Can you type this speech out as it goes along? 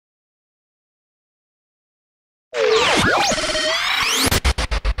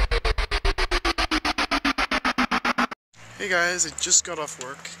Hey guys, I just got off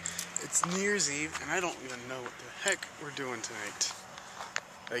work. It's New Year's Eve, and I don't even know what the heck we're doing tonight.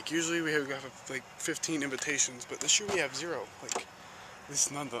 Like, usually we have like 15 invitations, but this year we have 0. Like, at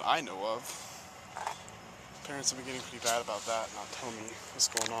least none that I know of. Parents have been getting pretty bad about that, not telling me what's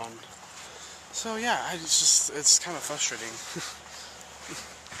going on. So yeah, it's kind of frustrating.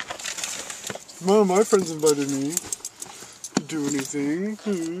 None of my friends invited me to do anything.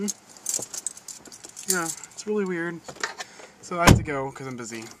 Yeah, it's really weird. So I have to go because I'm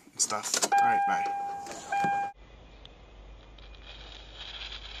busy and stuff. Alright, bye.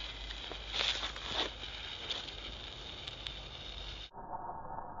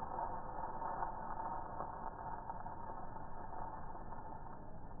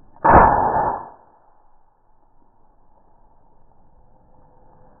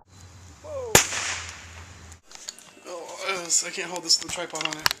 I can't hold this tripod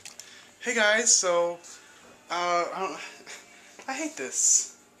on it. Hey guys, so I hate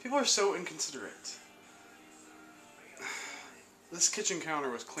this. People are so inconsiderate. This kitchen counter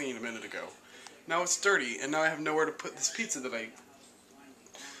was clean a minute ago. Now it's dirty, and now I have nowhere to put this pizza that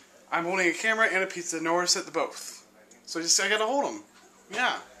I'm holding a camera and a pizza, nowhere to set the both. So I gotta hold them.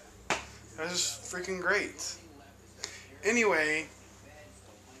 Yeah. That's just freaking great. Anyway,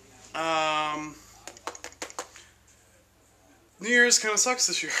 New Year's kind of sucks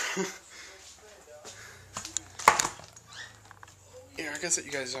this year. Yeah, I can set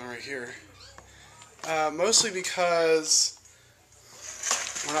you guys on right here. Mostly because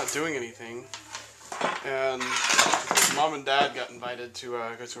we're not doing anything, and Mom and Dad got invited to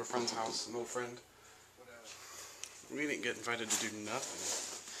go to a friend's house, an old friend. We didn't get invited to do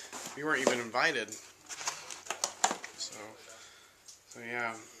nothing. We weren't even invited. So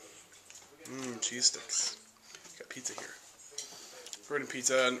yeah. Cheese sticks. Got pizza here. Bread and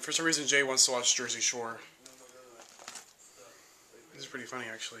pizza, and for some reason Jay wants to watch Jersey Shore. This is pretty funny,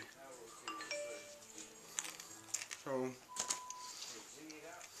 actually. So,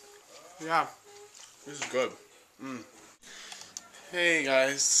 yeah, this is good. Hey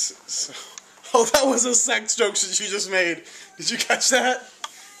guys, so, oh, that was a sex joke she just made. Did you catch that?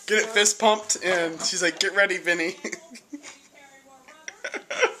 Get it fist pumped, and she's like, "Get ready, Vinny."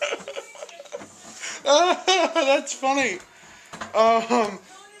 That's funny.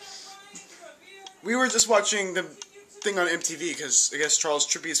 We were just watching the thing on MTV because I guess Charles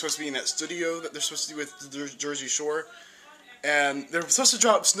Trippie is supposed to be in that studio that they're supposed to do with the Jersey Shore, and they're supposed to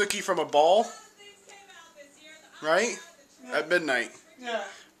drop Snooki from a ball, right? Yeah. At midnight. Yeah.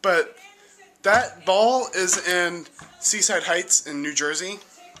 But that ball is in Seaside Heights in New Jersey,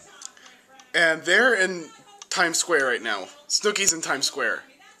 and they're in Times Square right now. Snooki's in Times Square.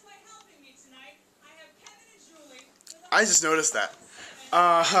 I just noticed that.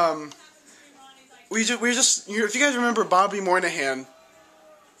 We just if you guys remember, Bobby Moynihan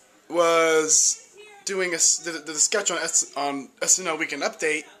was doing the sketch on SNL Weekend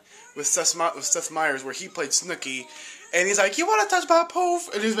Update with Seth Meyers where he played Snooki, and he's like, "You want to touch my poof?"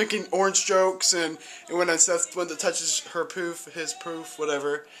 And he's making orange jokes, and when Seth went to touch his poof,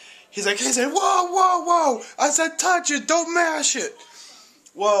 whatever, he said, "Whoa, whoa, whoa! I said touch it, don't mash it."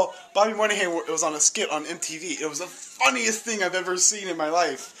 Well, Bobby Moynihan, it was on a skit on MTV. It was the funniest thing I've ever seen in my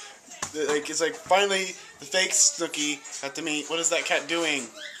life. Like, it's like, finally, the fake Snooki got to meet. What is that cat doing?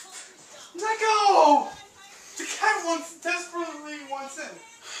 Let go! The cat desperately wants in.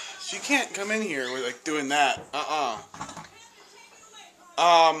 She can't come in here with, like, doing that.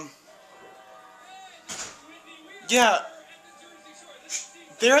 Yeah.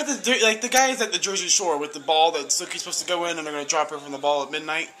 They're the guys at the Jersey Shore with the ball that Snooki's supposed to go in, and they're going to drop her from the ball at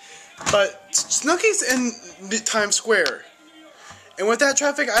midnight. But Snooki's in Times Square. And with that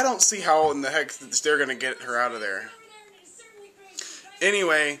traffic, I don't see how in the heck they're going to get her out of there.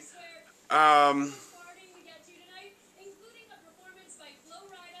 Anyway, I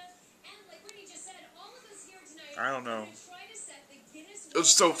don't know. It was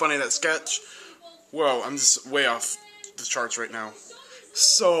so funny, that sketch. Whoa, I'm just way off the charts right now.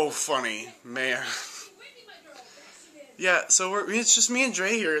 So funny, man. Yeah, so it's just me and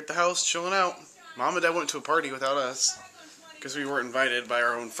Dre here at the house chilling out. Mom and Dad went to a party without us because we weren't invited by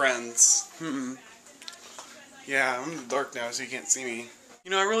our own friends. Yeah, I'm in the dark now, so you can't see me.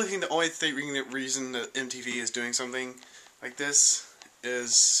 You know, I really think the only reason that MTV is doing something like this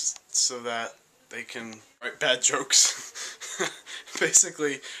is so that they can write bad jokes.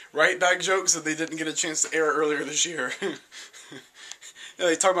 Basically, write bad jokes that they didn't get a chance to air earlier this year. Yeah,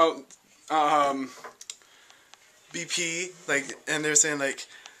 they talk about BP, like, and they're saying like,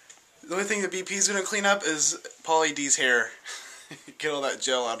 The only thing the BP's gonna clean up is Pauly D's hair. Get all that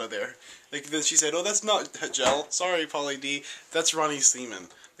gel out of there. Like, then she said, "Oh, that's not gel. Sorry, Pauly D. That's Ronnie's semen."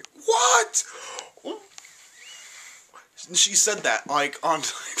 Like, what? She said that, like, on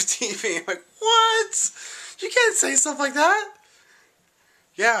live TV. I'm like, what? You can't say stuff like that.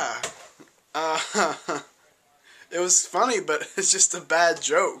 Yeah. It was funny, but it's just a bad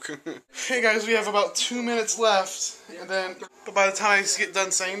joke. Hey guys, we have about 2 minutes left, and then, but by the time I get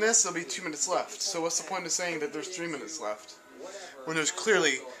done saying this, there'll be 2 minutes left. So what's the point of saying that there's 3 minutes left when there's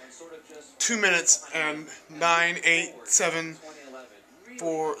clearly 2 minutes and 9, 8, 7,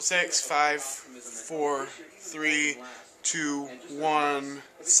 4, 6, 5, 4, 3, 2, 1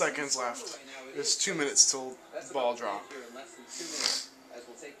 seconds left. There's 2 minutes till the ball drop.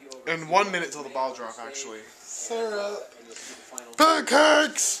 And 1 minute till the ball drop, actually. Syrup.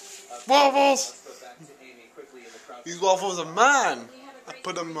 Pancakes! Waffles! These waffles are mine. I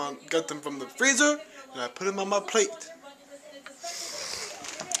put them on, got them from the freezer, and I put them on my plate.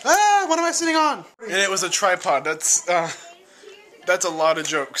 Ah, what am I sitting on? And it was a tripod. That's a lot of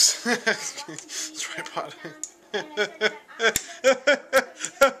jokes. Tripod.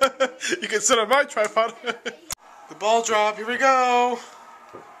 You can sit on my tripod. The ball drop, here we go.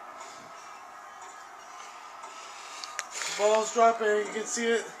 The ball's dropping, you can see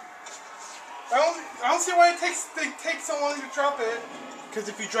it. I don't see why they take so long to drop it. Because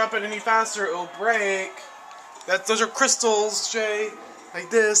if you drop it any faster, it'll break. Those are crystals, Jay. Like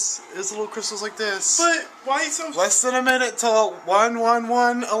this. It's little crystals like this. But why so? Less than a minute till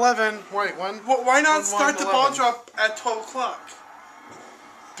 1:11:11. Wait, why not start the ball drop at 12 o'clock?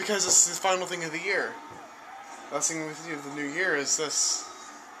 Because this is the final thing of the year. Last thing with you of the new year is this.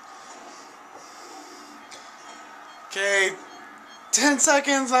 Okay, 10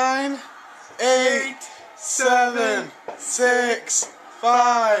 seconds. 9, 8, 7, 6,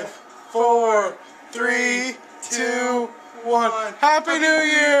 5, 4, 3, 2, 1. Happy New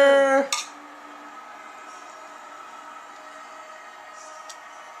Year!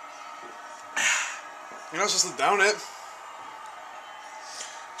 You're not supposed to down it.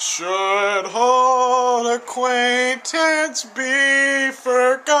 Should old acquaintance be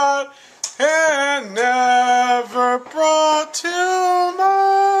forgot and never brought to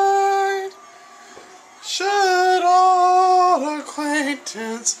mind? Should old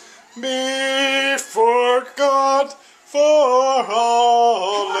acquaintance be forgot for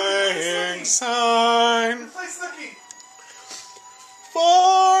all lang syne? For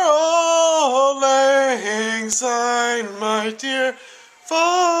all lang syne, my dear. For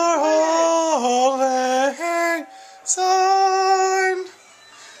all lang syne,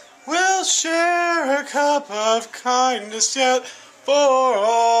 we'll share a cup of kindness yet. For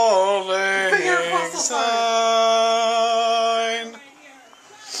all lang syne.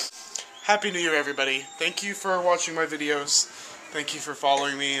 Happy New Year, everybody. Thank you for watching my videos. Thank you for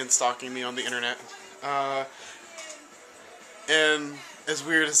following me and stalking me on the internet. And as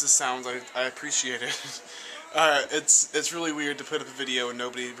weird as this sounds, I appreciate it. It's really weird to put up a video and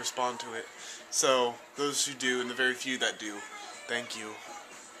nobody respond to it. So, those who do, and the very few that do, thank you.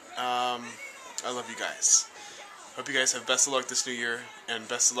 I love you guys. Hope you guys have best of luck this new year, and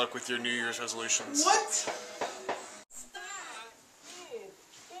best of luck with your New Year's resolutions. What?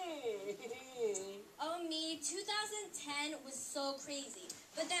 Oh me, 2010 was so crazy.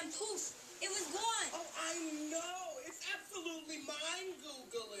 But then poof, it was gone. Oh, I know. It's absolutely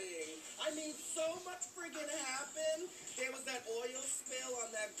mind-googling. I mean, so much friggin' happened. There was that oil spill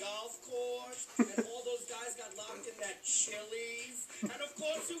on that golf course, and all those guys got locked in that Chili's. And of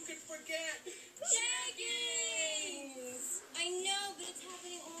course, who could forget? Jeggings! I know, but it's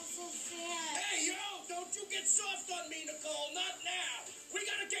happening all so fast. Hey, yo, don't you get soft on me, Nicole. Not now. We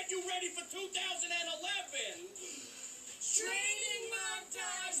gotta get you ready for 2011. Training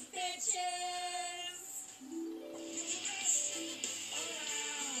montage, bitches!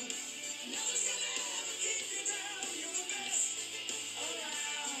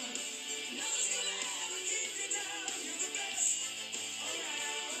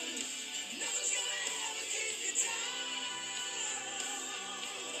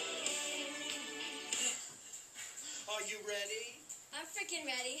 Are you ready? I'm freaking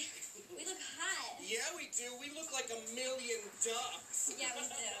ready. We look hot. Yeah, we do. We look like a million ducks. Yeah, we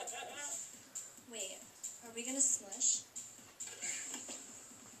do. Wait, are we gonna smush?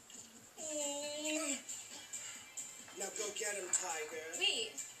 Now go get him, Tiger.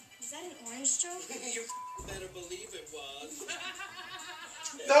 Wait, is that an orange stroke? You better believe it was.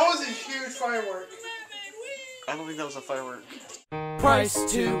 That was a huge firework. I don't think that was a firework. Price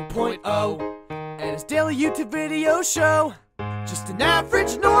 2.0 and his daily YouTube video show. Just an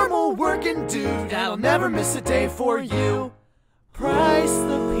average normal hardworking dude that'll never miss a day for you.